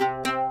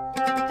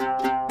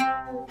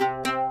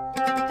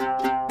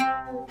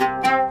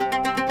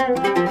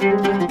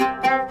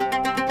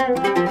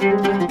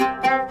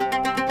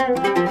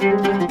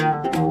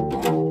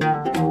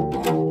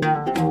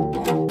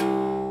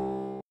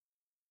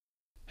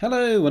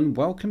Hello and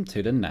welcome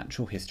to the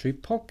Natural History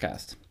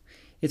Podcast.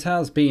 It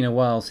has been a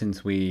while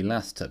since we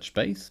last touched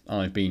base.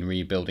 I've been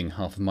rebuilding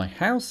half of my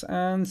house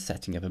and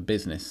setting up a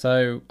business,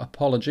 so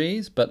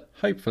apologies, but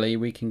hopefully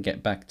we can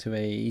get back to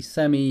a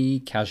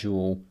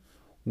semi-casual,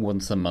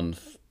 once a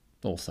month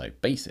or so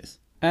basis.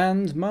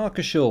 And mark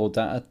assured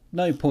that at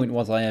no point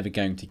was I ever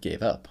going to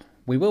give up.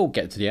 We will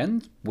get to the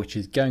end, which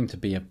is going to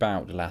be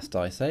about the last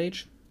ice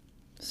age.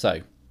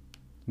 So,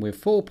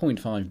 with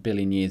 4.5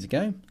 billion years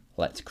ago,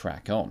 let's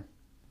crack on.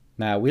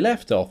 Now, we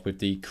left off with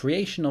the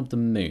creation of the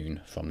Moon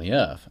from the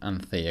Earth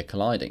and Theia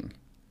colliding.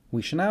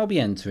 We shall now be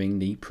entering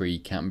the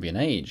Precambrian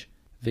Age,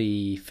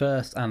 the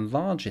first and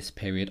largest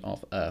period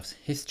of Earth's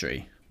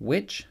history,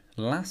 which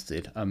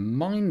lasted a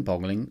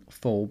mind-boggling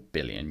 4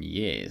 billion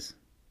years,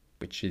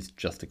 which is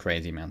just a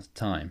crazy amount of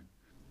time.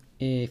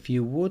 If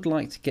you would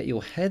like to get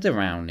your head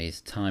around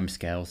these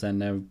timescales, then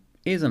there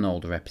is an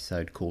older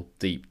episode called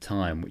Deep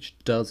Time, which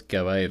does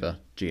go over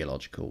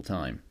geological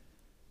time.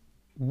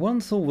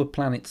 Once all the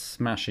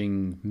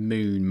planet-smashing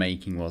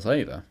moon-making was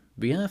over,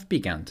 the Earth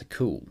began to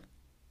cool.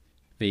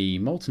 The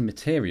molten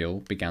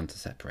material began to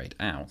separate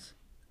out.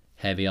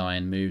 Heavy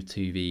iron moved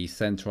to the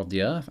centre of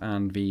the Earth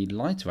and the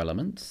lighter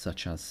elements,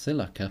 such as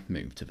silica,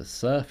 moved to the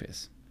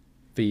surface.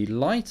 The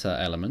lighter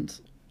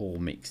elements all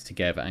mixed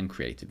together and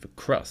created the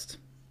crust.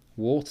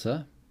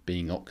 Water,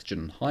 being oxygen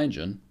and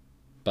hydrogen,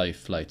 both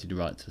floated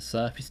right to the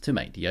surface to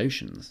make the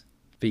oceans.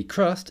 The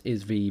crust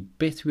is the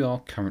bit we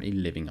are currently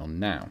living on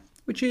now,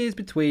 which is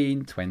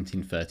between 20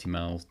 and 30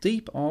 miles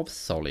deep of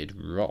solid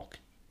rock.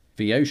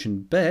 The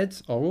ocean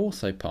beds are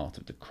also part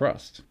of the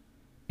crust.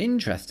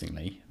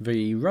 Interestingly,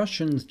 the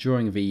Russians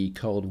during the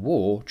Cold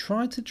War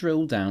tried to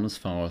drill down as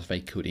far as they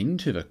could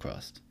into the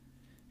crust.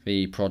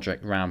 The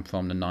project ran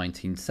from the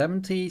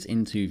 1970s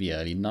into the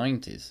early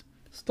 90s,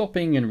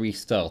 stopping and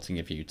restarting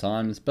a few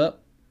times,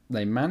 but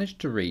they managed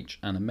to reach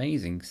an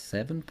amazing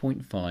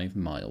 7.5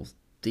 miles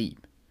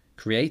deep,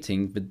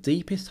 creating the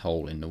deepest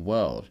hole in the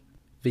world.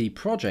 The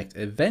project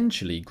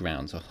eventually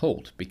ground to a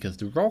halt because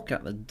the rock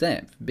at the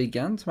depth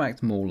began to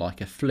act more like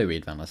a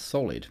fluid than a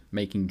solid,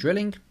 making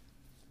drilling,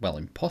 well,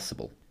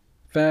 impossible.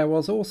 There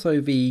was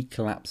also the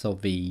collapse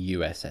of the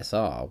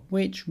USSR,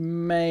 which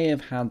may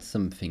have had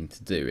something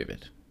to do with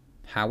it.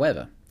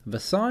 However, the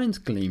signs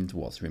gleaned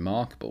was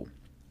remarkable.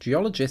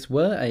 Geologists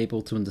were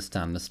able to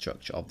understand the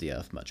structure of the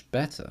Earth much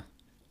better,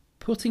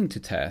 putting to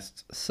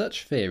test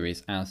such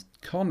theories as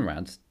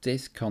Conrad's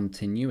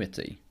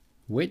discontinuity,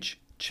 which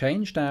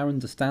changed our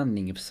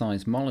understanding of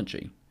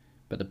seismology,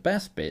 but the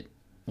best bit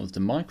was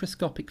the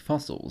microscopic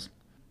fossils,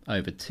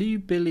 over 2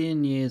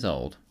 billion years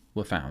old,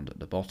 were found at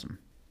the bottom.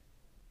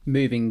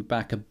 Moving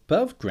back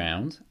above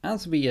ground,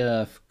 as the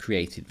Earth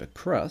created the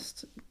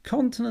crust,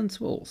 continents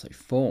were also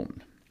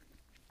formed.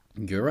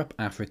 Europe,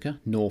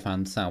 Africa, North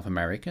and South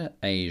America,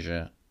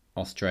 Asia,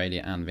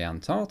 Australia and the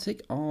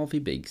Antarctic are the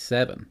big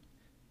seven.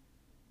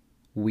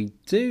 We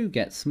do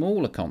get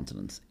smaller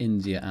continents.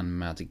 India and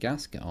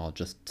Madagascar are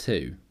just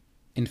two.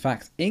 In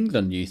fact,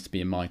 England used to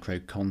be a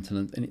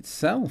microcontinent in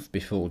itself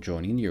before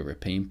joining the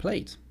European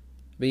plate.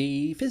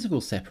 The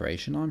physical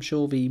separation I'm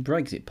sure the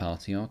Brexit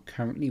Party are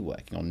currently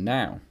working on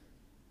now.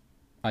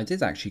 I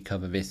did actually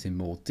cover this in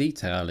more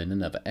detail in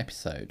another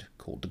episode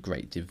called The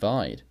Great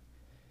Divide,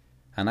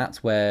 and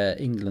that's where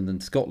England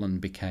and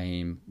Scotland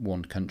became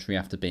one country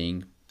after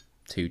being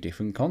two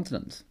different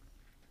continents.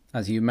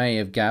 As you may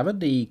have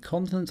gathered, the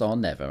continents are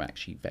never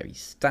actually very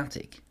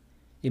static.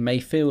 It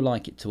may feel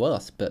like it to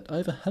us, but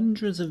over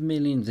hundreds of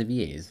millions of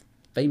years,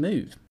 they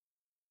move.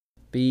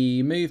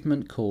 The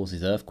movement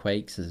causes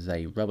earthquakes as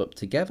they rub up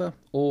together,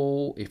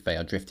 or if they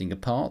are drifting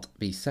apart,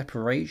 the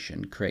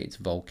separation creates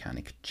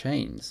volcanic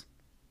chains,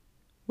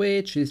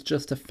 which is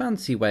just a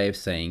fancy way of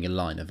saying a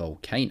line of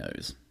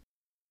volcanoes.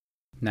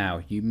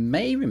 Now, you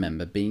may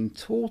remember being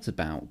taught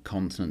about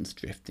continents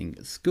drifting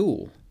at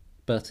school,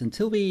 but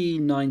until the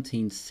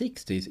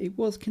 1960s it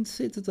was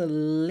considered a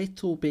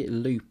little bit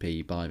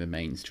loopy by the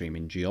mainstream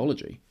in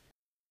geology.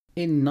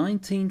 In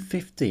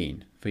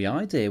 1915, the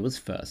idea was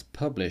first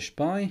published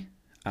by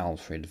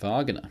Alfred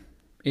Wegener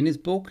in his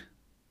book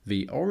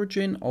The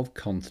Origin of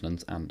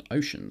Continents and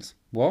Oceans,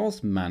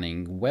 whilst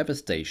manning weather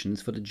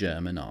stations for the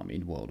German army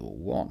in World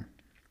War I.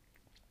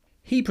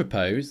 He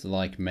proposed,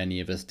 like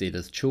many of us did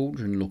as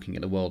children looking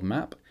at a world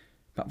map,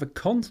 that the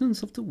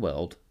continents of the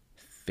world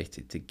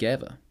fitted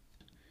together.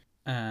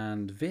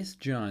 And this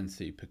giant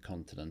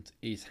supercontinent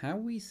is how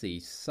we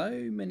see so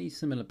many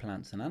similar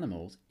plants and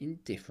animals in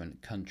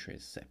different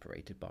countries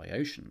separated by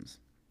oceans.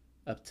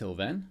 Up till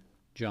then,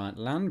 giant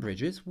land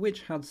bridges,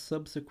 which had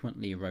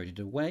subsequently eroded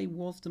away,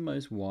 was the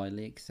most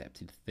widely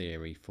accepted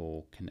theory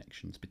for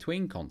connections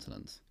between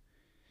continents,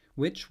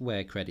 which,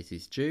 where credit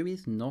is due,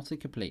 is not a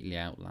completely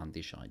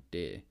outlandish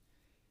idea,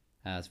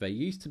 as there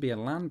used to be a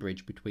land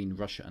bridge between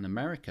Russia and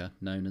America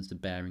known as the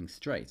Bering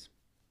Strait.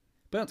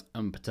 But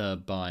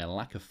unperturbed by a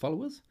lack of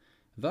followers,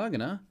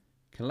 Wegener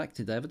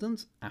collected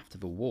evidence after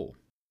the war,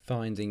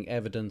 finding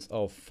evidence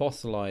of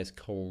fossilised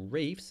coral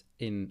reefs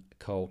in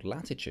cold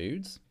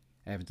latitudes,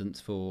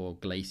 evidence for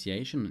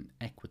glaciation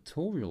in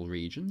equatorial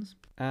regions,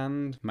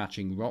 and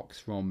matching rocks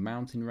from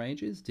mountain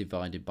ranges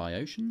divided by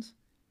oceans.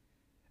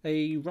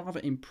 A rather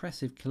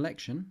impressive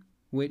collection,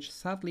 which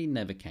sadly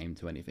never came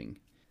to anything,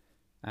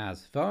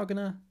 as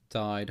Wagner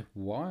died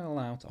while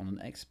out on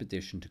an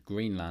expedition to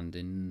Greenland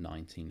in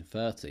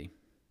 1930,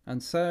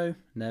 and so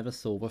never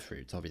saw the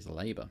fruit of his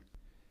labour.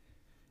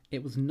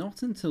 It was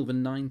not until the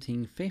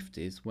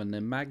 1950s, when the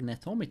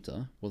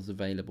magnetometer was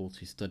available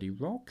to study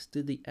rocks,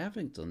 did the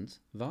evidence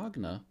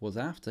Wagner was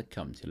after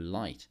come to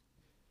light.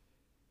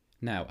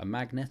 Now, a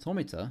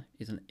magnetometer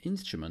is an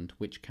instrument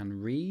which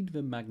can read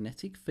the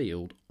magnetic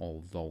field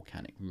of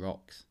volcanic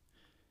rocks.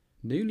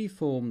 Newly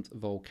formed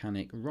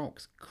volcanic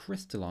rocks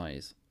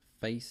crystallise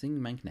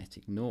facing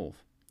magnetic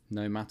north,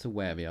 no matter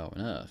where they are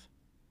on Earth.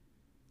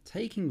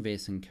 Taking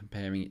this and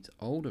comparing it to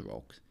older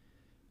rocks,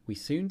 we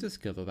soon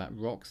discover that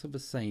rocks of the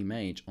same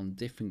age on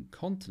different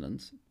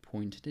continents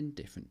pointed in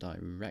different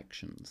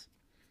directions.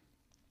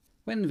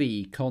 When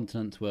the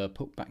continents were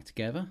put back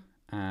together,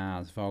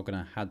 as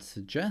Wagner had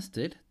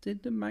suggested,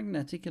 did the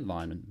magnetic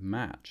alignment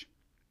match?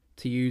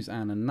 To use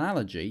an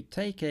analogy,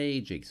 take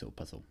a jigsaw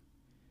puzzle.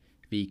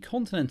 The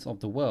continents of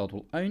the world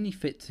will only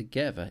fit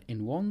together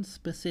in one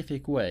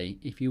specific way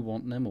if you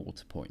want them all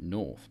to point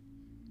north.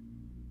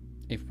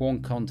 If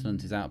one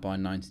continent is out by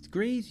 90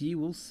 degrees, you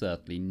will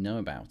certainly know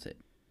about it.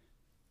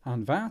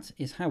 And that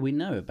is how we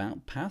know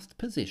about past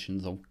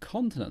positions of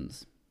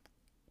continents.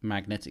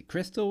 Magnetic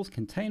crystals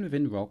contained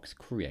within rocks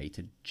create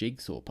a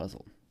jigsaw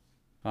puzzle.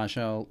 I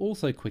shall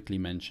also quickly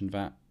mention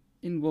that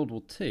in World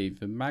War II,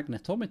 the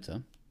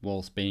magnetometer,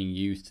 whilst being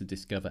used to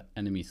discover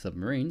enemy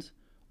submarines,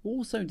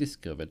 also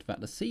discovered that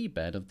the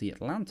seabed of the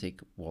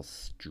Atlantic was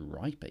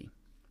stripy.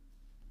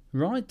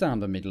 Right down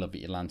the middle of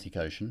the Atlantic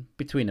Ocean,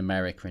 between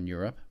America and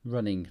Europe,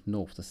 running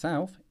north to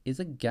south,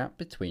 is a gap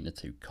between the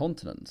two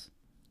continents.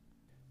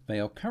 They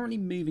are currently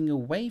moving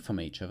away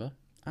from each other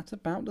at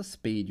about the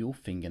speed your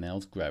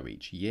fingernails grow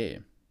each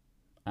year.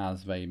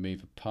 As they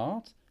move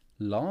apart,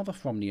 lava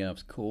from the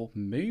Earth's core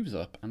moves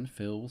up and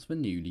fills the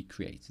newly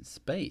created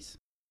space.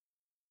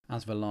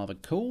 As the lava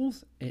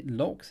cools, it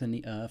locks in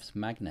the Earth's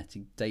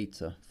magnetic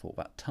data for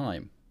that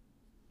time.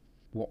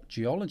 What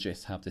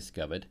geologists have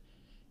discovered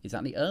is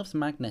that the Earth's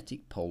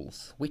magnetic pole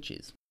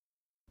switches.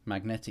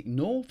 Magnetic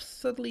north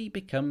suddenly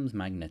becomes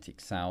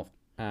magnetic south,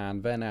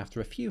 and then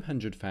after a few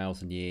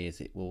 100,000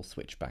 years it will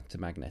switch back to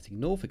magnetic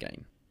north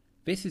again.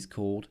 This is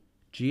called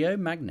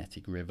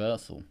geomagnetic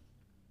reversal.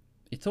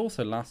 It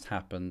also last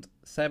happened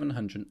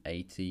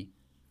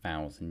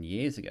 780,000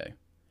 years ago,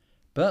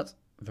 but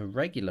the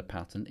regular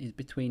pattern is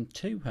between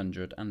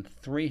 200 and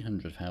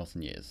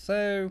 300,000 years,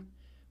 so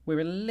we're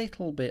a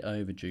little bit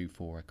overdue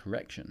for a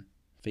correction.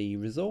 The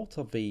result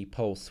of the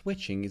pole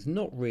switching is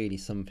not really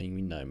something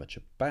we know much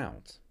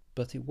about,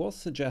 but it was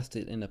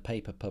suggested in a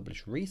paper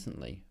published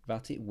recently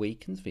that it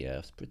weakens the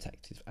Earth's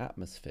protective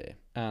atmosphere,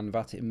 and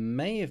that it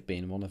may have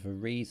been one of the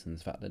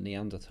reasons that the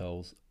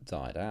Neanderthals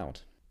died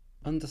out.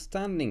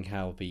 Understanding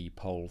how the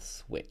poles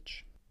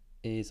switch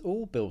is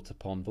all built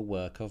upon the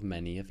work of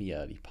many of the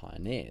early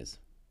pioneers.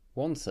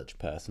 One such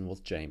person was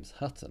James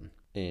Hutton.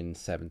 In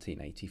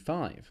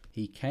 1785,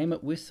 he came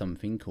up with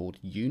something called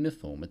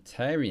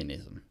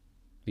uniformitarianism.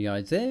 The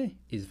idea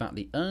is that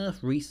the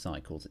Earth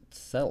recycles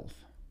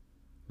itself.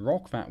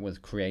 Rock that was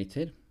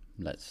created,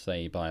 let's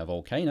say by a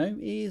volcano,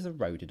 is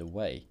eroded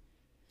away.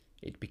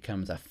 It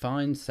becomes a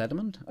fine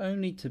sediment,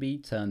 only to be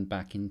turned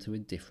back into a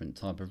different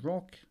type of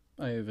rock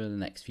over the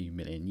next few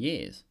million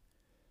years.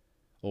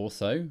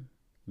 Also,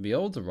 the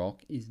older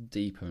rock is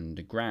deeper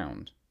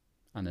underground,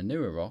 and the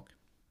newer rock,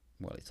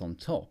 well, it's on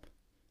top.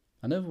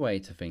 Another way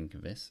to think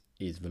of this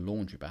is the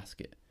laundry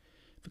basket.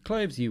 The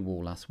clothes you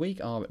wore last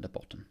week are at the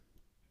bottom.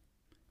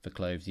 The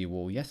clothes you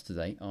wore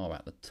yesterday are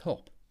at the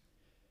top.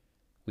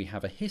 We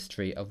have a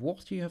history of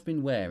what you have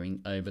been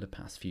wearing over the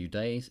past few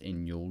days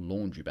in your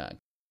laundry bag.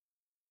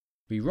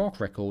 The rock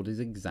record is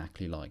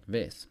exactly like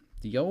this.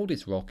 The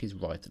oldest rock is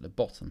right at the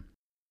bottom.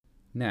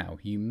 Now,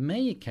 you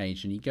may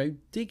occasionally go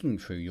digging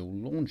through your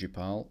laundry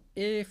pile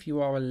if you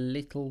are a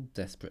little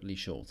desperately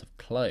short of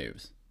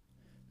clothes.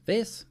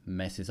 This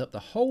messes up the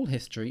whole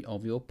history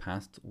of your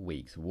past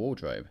week's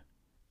wardrobe.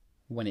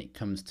 When it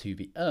comes to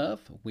the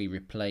Earth, we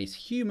replace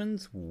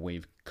humans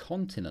with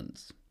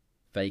continents.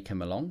 They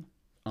come along,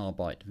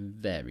 albeit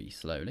very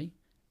slowly,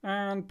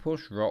 and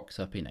push rocks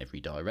up in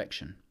every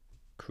direction,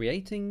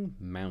 creating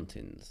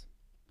mountains.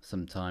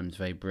 Sometimes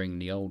they bring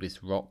the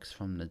oldest rocks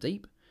from the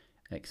deep,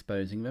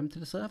 exposing them to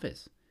the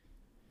surface.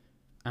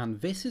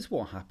 And this is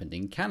what happened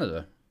in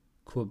Canada,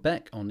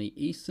 Quebec on the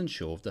eastern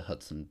shore of the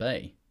Hudson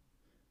Bay.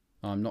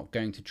 I'm not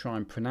going to try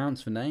and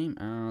pronounce the name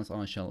as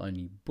I shall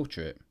only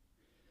butcher it.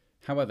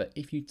 However,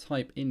 if you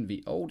type in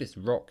the oldest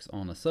rocks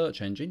on a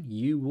search engine,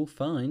 you will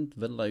find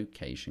the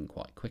location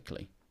quite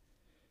quickly.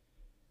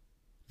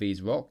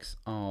 These rocks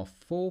are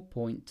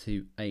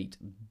 4.28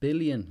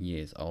 billion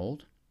years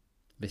old.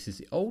 This is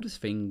the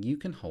oldest thing you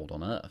can hold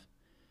on Earth.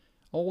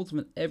 Older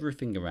than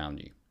everything around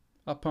you,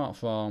 apart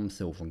from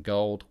silver and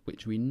gold,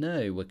 which we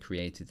know were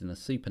created in a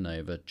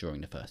supernova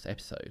during the first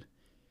episode.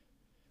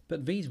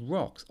 But these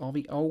rocks are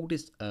the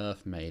oldest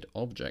Earth-made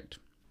object.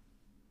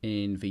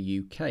 In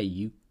the UK,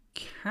 you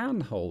can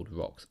hold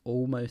rocks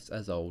almost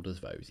as old as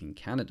those in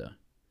Canada.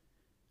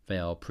 They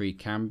are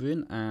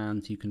Precambrian,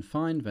 and you can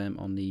find them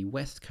on the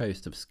west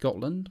coast of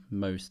Scotland,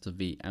 most of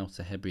the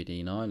Outer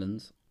Hebridean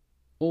Islands,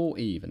 or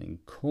even in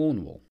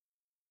Cornwall.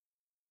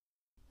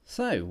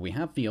 So we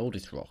have the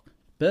oldest rock,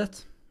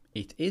 but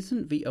it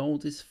isn't the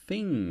oldest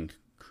thing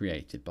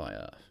created by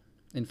Earth.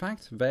 In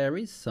fact, there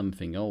is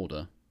something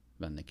older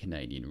than the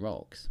Canadian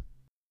rocks.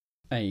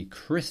 A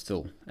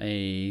crystal,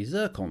 a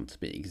zircon to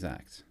be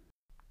exact.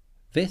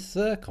 This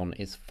zircon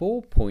is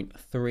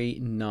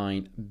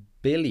 4.39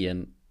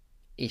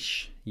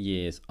 billion-ish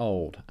years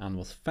old and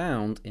was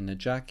found in the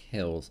Jack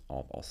Hills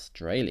of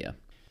Australia.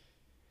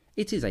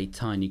 It is a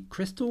tiny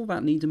crystal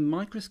that needs a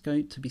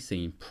microscope to be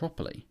seen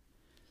properly.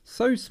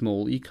 So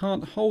small you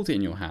can't hold it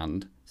in your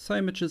hand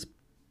so much as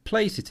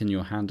place it in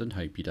your hand and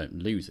hope you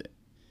don't lose it.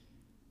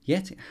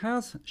 Yet it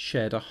has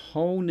shed a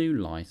whole new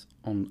light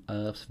on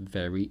Earth's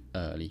very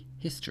early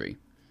history.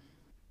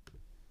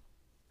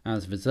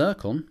 As the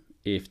zircon,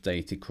 if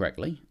dated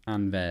correctly,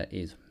 and there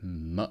is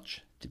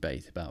much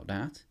debate about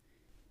that,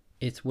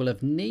 it will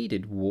have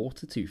needed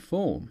water to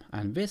form,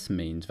 and this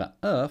means that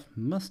Earth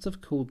must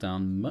have cooled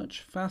down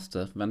much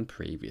faster than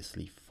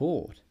previously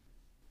thought.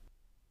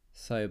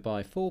 So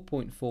by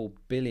 4.4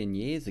 billion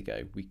years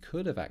ago, we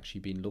could have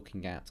actually been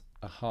looking at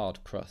a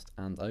hard crust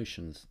and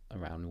oceans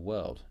around the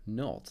world,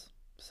 not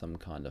some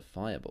kind of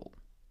fireball.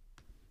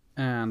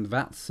 And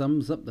that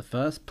sums up the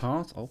first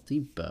part of the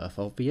birth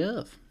of the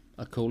Earth,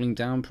 a cooling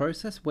down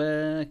process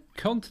where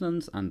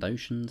continents and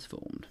oceans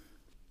formed.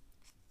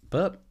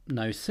 But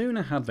no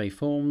sooner had they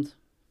formed,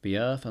 the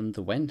Earth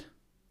underwent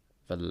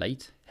the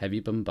Late Heavy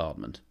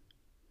Bombardment.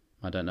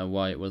 I don't know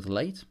why it was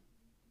late,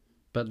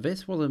 but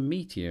this was a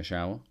meteor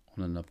shower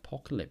on an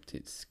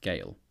apocalyptic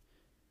scale.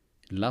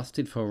 It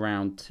lasted for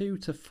around 2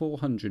 to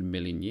 400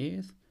 million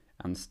years,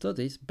 and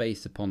studies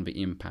based upon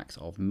the impacts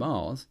of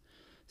Mars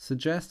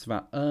suggest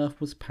that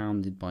Earth was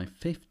pounded by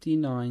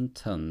 59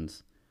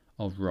 tons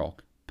of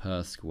rock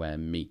per square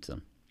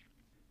metre.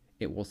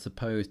 It was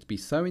supposed to be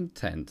so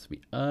intense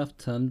the Earth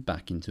turned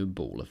back into a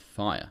ball of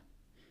fire.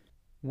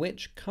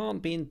 Which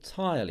can't be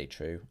entirely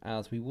true,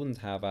 as we wouldn't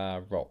have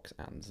our rocks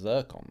and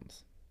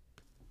zircons.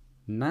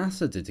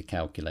 NASA did a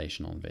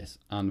calculation on this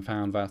and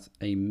found that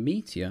a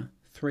meteor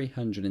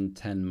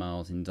 310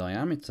 miles in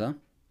diameter,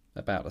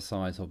 about the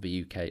size of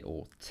the UK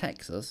or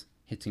Texas,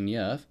 hitting the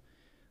Earth,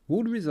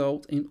 would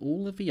result in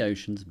all of the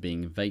oceans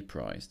being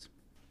vaporized.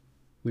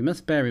 We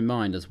must bear in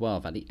mind as well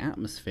that the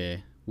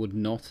atmosphere would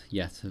not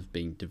yet have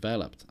been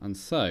developed, and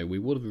so we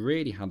would have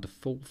really had the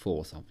full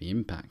force of the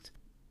impact,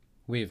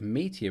 with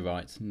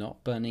meteorites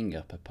not burning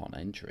up upon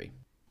entry.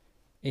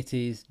 It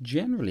is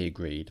generally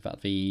agreed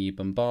that the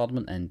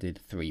bombardment ended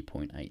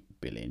 3.8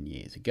 billion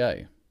years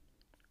ago.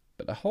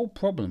 But the whole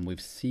problem with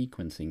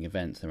sequencing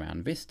events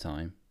around this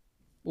time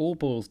all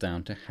boils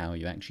down to how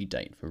you actually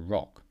date the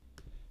rock.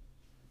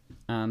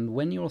 And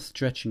when you're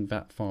stretching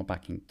that far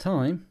back in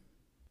time,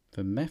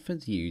 the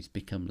methods used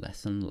become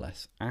less and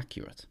less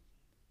accurate.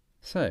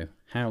 So,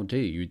 how do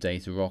you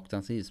date a rock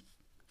that is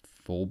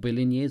 4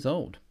 billion years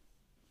old?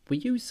 We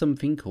use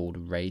something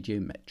called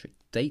radiometric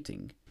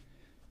dating.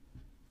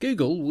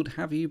 Google would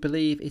have you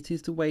believe it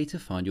is the way to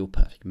find your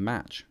perfect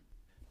match.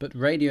 But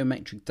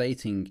radiometric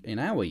dating in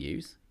our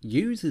use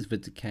uses the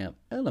decay of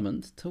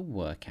elements to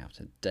work out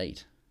a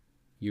date.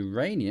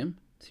 Uranium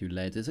to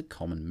lead is a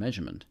common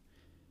measurement,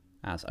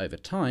 as over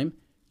time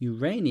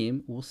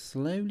uranium will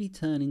slowly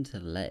turn into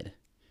lead.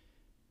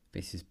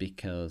 This is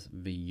because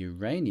the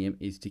uranium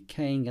is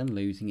decaying and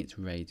losing its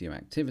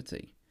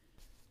radioactivity.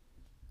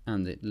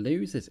 And it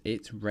loses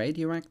its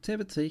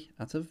radioactivity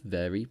at a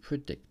very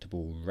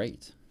predictable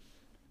rate.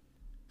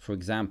 For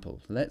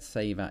example, let's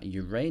say that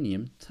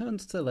uranium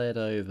turns to lead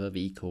over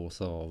the course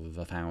of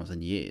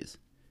 1,000 years.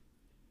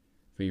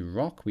 The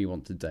rock we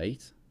want to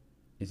date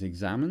is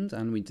examined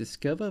and we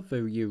discover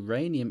the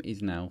uranium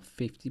is now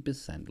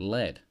 50%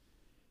 lead.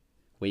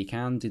 We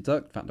can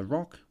deduct that the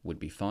rock would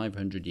be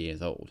 500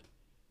 years old.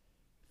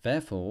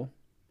 Therefore,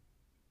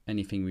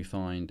 anything we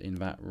find in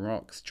that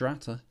rock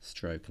strata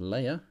stroke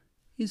layer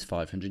is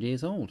 500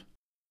 years old.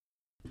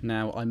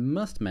 Now, I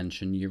must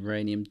mention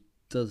uranium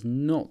does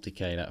not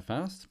decay that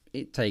fast.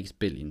 It takes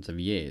billions of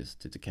years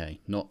to decay,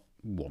 not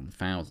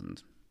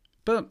 1,000.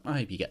 But I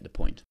hope you get the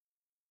point.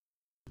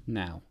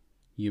 Now,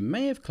 you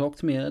may have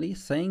clocked me earlier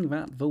saying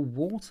that the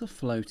water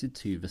floated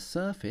to the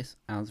surface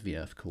as the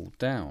Earth cooled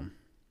down.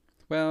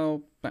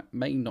 Well, that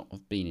may not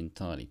have been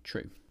entirely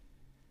true.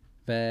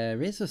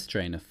 There is a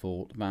strain of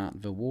thought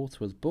that the water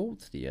was brought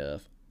to the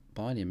Earth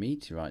by the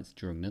meteorites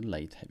during the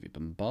Late Heavy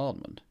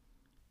Bombardment.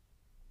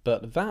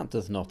 But that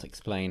does not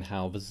explain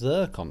how the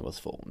zircon was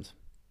formed.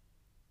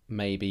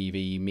 Maybe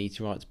the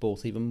meteorites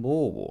brought even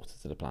more water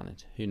to the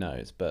planet, who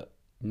knows, but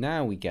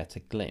now we get a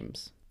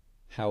glimpse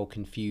how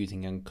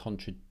confusing and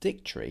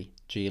contradictory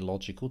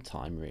geological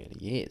time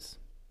really is.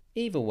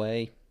 Either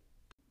way,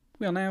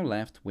 we are now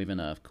left with an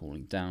Earth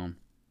cooling down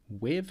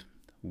with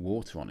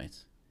water on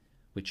it,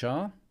 which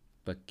are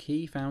the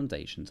key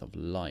foundations of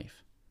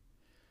life.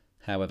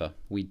 However,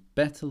 we'd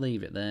better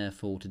leave it there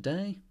for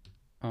today.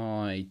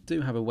 I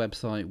do have a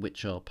website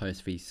which I'll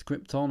post the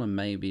script on and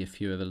maybe a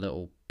few other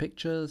little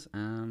pictures.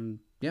 And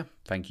yeah,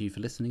 thank you for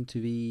listening to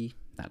the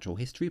Natural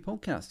History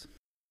Podcast.